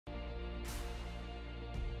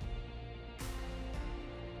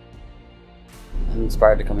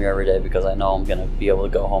inspired to come here every day because I know I'm going to be able to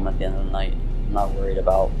go home at the end of the night. I'm not worried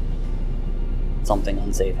about something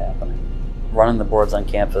unsafe happening. Running the boards on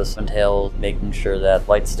campus entails making sure that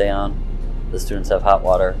lights stay on, the students have hot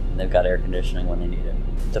water, and they've got air conditioning when they need it.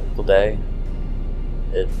 Typical day,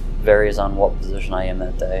 it varies on what position I am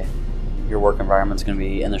that day. Your work environment's going to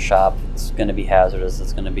be in the shop, it's going to be hazardous,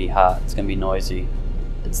 it's going to be hot, it's going to be noisy.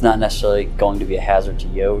 It's not necessarily going to be a hazard to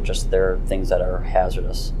you, just there are things that are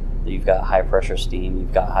hazardous. You've got high pressure steam,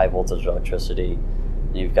 you've got high voltage electricity,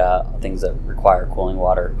 and you've got things that require cooling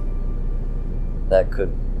water that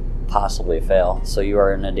could possibly fail. So you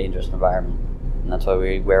are in a dangerous environment. And that's why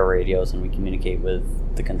we wear radios and we communicate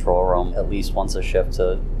with the control room at least once a shift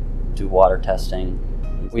to do water testing.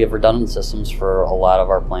 We have redundant systems for a lot of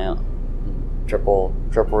our plant, triple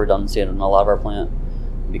redundancy in a lot of our plant.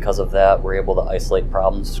 Because of that, we're able to isolate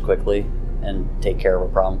problems quickly and take care of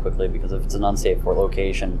a problem quickly, because if it's an unsafe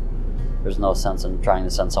location, there's no sense in trying to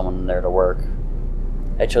send someone in there to work.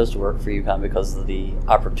 I chose to work for UConn because of the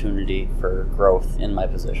opportunity for growth in my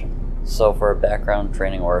position. So for a background,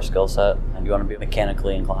 training, or a skill set, and you want to be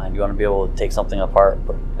mechanically inclined, you want to be able to take something apart,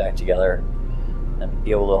 put it back together, and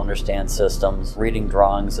be able to understand systems. Reading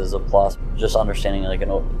drawings is a plus. Just understanding like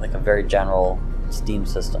a very general steam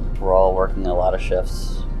system. We're all working a lot of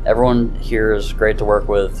shifts. Everyone here is great to work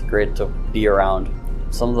with, great to be around.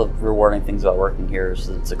 Some of the rewarding things about working here is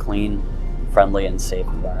it's a clean, friendly, and safe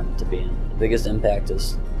environment to be in. The biggest impact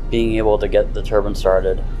is being able to get the turbine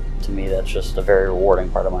started. To me, that's just a very rewarding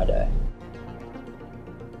part of my day.